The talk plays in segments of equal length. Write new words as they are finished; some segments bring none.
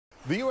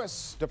The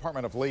U.S.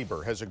 Department of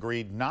Labor has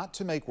agreed not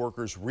to make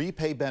workers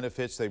repay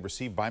benefits they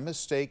received by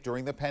mistake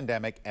during the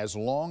pandemic as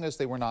long as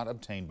they were not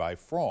obtained by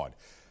fraud.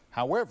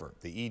 However,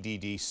 the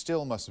EDD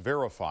still must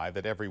verify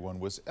that everyone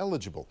was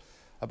eligible.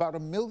 About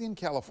 1 million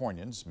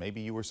Californians,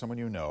 maybe you or someone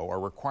you know, are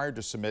required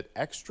to submit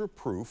extra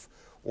proof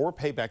or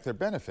pay back their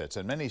benefits,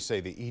 and many say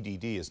the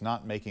EDD is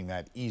not making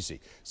that easy.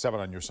 7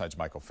 on your side's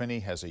Michael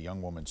Finney has a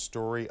young woman's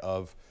story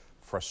of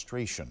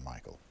frustration.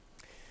 Michael.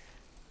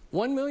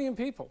 1 million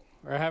people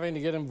are having to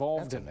get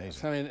involved in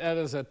this. I mean, that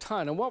is a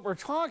ton. And what we're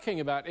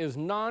talking about is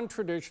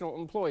non-traditional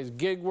employees,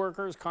 gig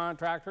workers,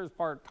 contractors,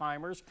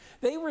 part-timers.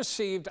 They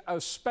received a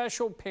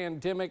special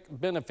pandemic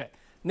benefit.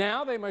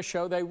 Now they must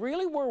show they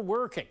really were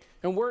working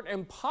and weren't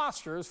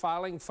imposters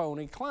filing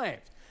phony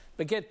claims.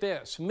 But get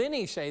this,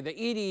 many say the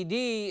EDD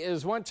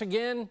is once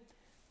again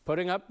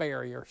putting up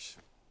barriers.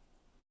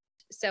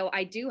 So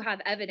I do have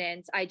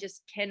evidence, I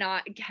just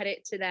cannot get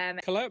it to them.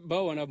 Colette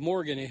Bowen of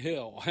Morgan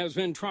Hill has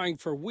been trying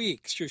for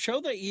weeks to show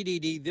the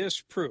EDD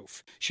this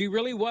proof. She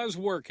really was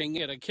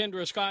working at a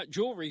Kendra Scott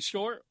jewelry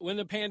store when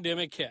the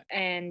pandemic hit.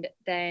 And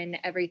then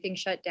everything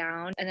shut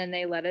down, and then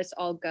they let us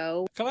all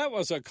go. Colette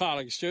was a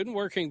college student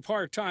working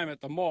part-time at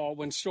the mall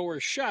when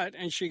stores shut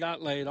and she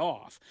got laid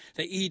off.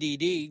 The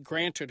EDD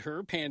granted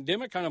her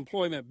pandemic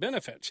unemployment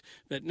benefits,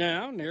 but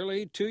now,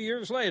 nearly 2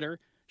 years later,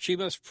 she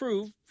must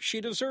prove she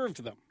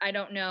deserved them. I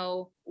don't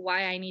know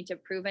why I need to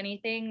prove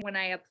anything. When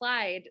I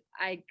applied,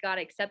 I got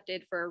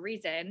accepted for a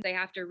reason. They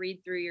have to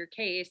read through your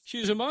case.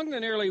 She's among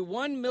the nearly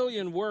 1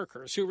 million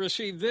workers who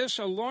received this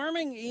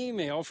alarming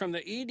email from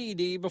the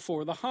EDD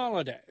before the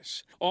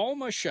holidays. All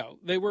must show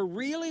they were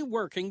really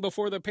working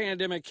before the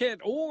pandemic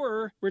hit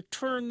or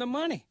return the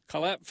money.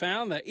 Colette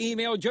found the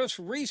email just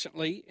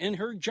recently in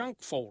her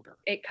junk folder.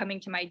 It coming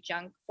to my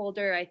junk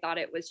folder, I thought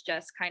it was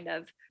just kind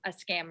of a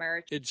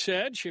scammer. It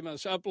said she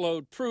must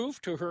upload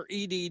proof to her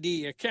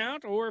EDD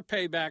account or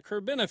pay back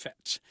her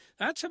benefits.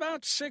 That's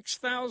about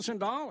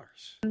 $6,000.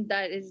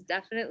 That is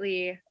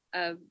definitely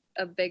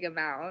a big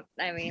amount.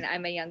 I mean,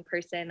 I'm a young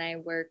person. I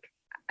work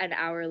an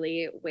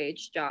hourly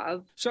wage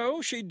job.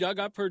 So she dug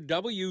up her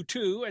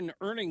W-2 and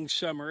earnings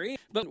summary,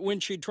 but when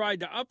she tried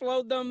to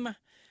upload them,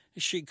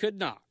 she could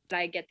not.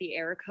 I get the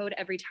error code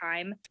every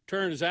time.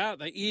 Turns out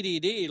the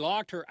EDD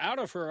locked her out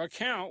of her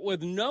account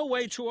with no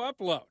way to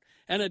upload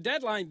and a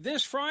deadline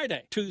this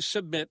Friday to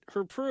submit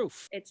her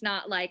proof. It's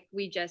not like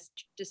we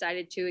just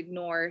decided to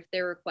ignore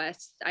their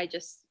requests. I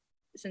just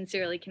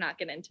sincerely cannot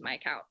get into my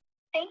account.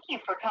 Thank you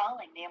for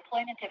calling the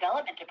Employment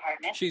Development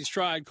Department. She's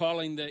tried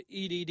calling the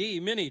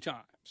EDD many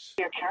times.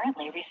 We're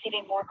currently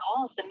receiving more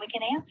calls than we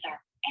can answer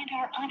and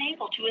are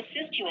unable to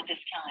assist you at this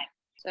time.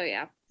 So,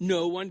 yeah.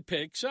 No one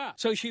picks up.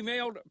 So she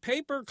mailed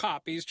paper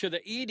copies to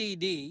the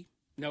EDD.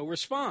 No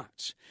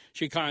response.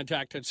 She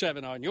contacted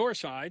 7 on your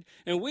side,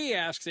 and we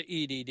asked the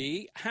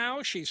EDD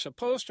how she's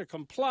supposed to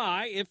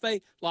comply if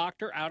they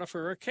locked her out of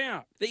her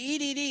account. The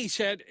EDD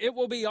said it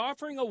will be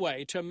offering a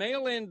way to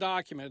mail in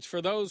documents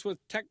for those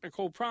with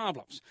technical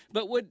problems,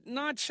 but would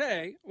not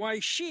say why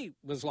she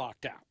was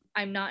locked out.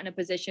 I'm not in a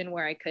position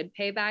where I could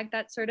pay back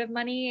that sort of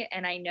money,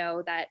 and I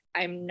know that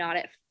I'm not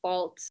at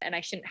fault and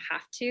I shouldn't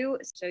have to.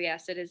 So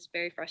yes, it is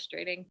very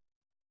frustrating.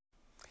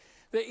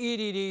 The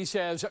EDD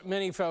says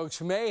many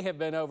folks may have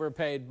been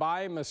overpaid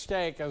by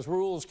mistake as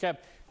rules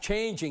kept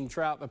changing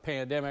throughout the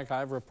pandemic.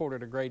 I've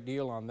reported a great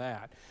deal on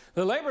that.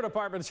 The Labor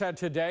Department said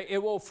today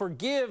it will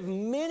forgive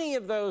many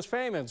of those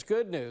payments.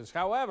 Good news.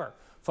 However,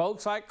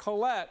 folks like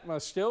Colette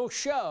must still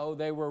show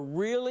they were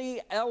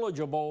really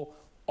eligible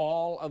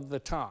all of the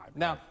time.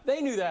 Now,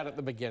 they knew that at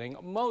the beginning.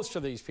 Most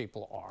of these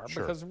people are,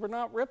 because we're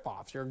not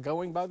rip-offs. You're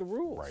going by the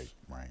rules. Right,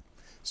 right.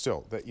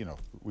 Still, that, you know,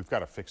 we've got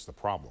to fix the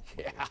problem.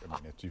 Yeah.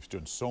 I mean, you've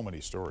done so many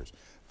stories.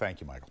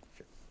 Thank you, Michael.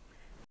 Sure.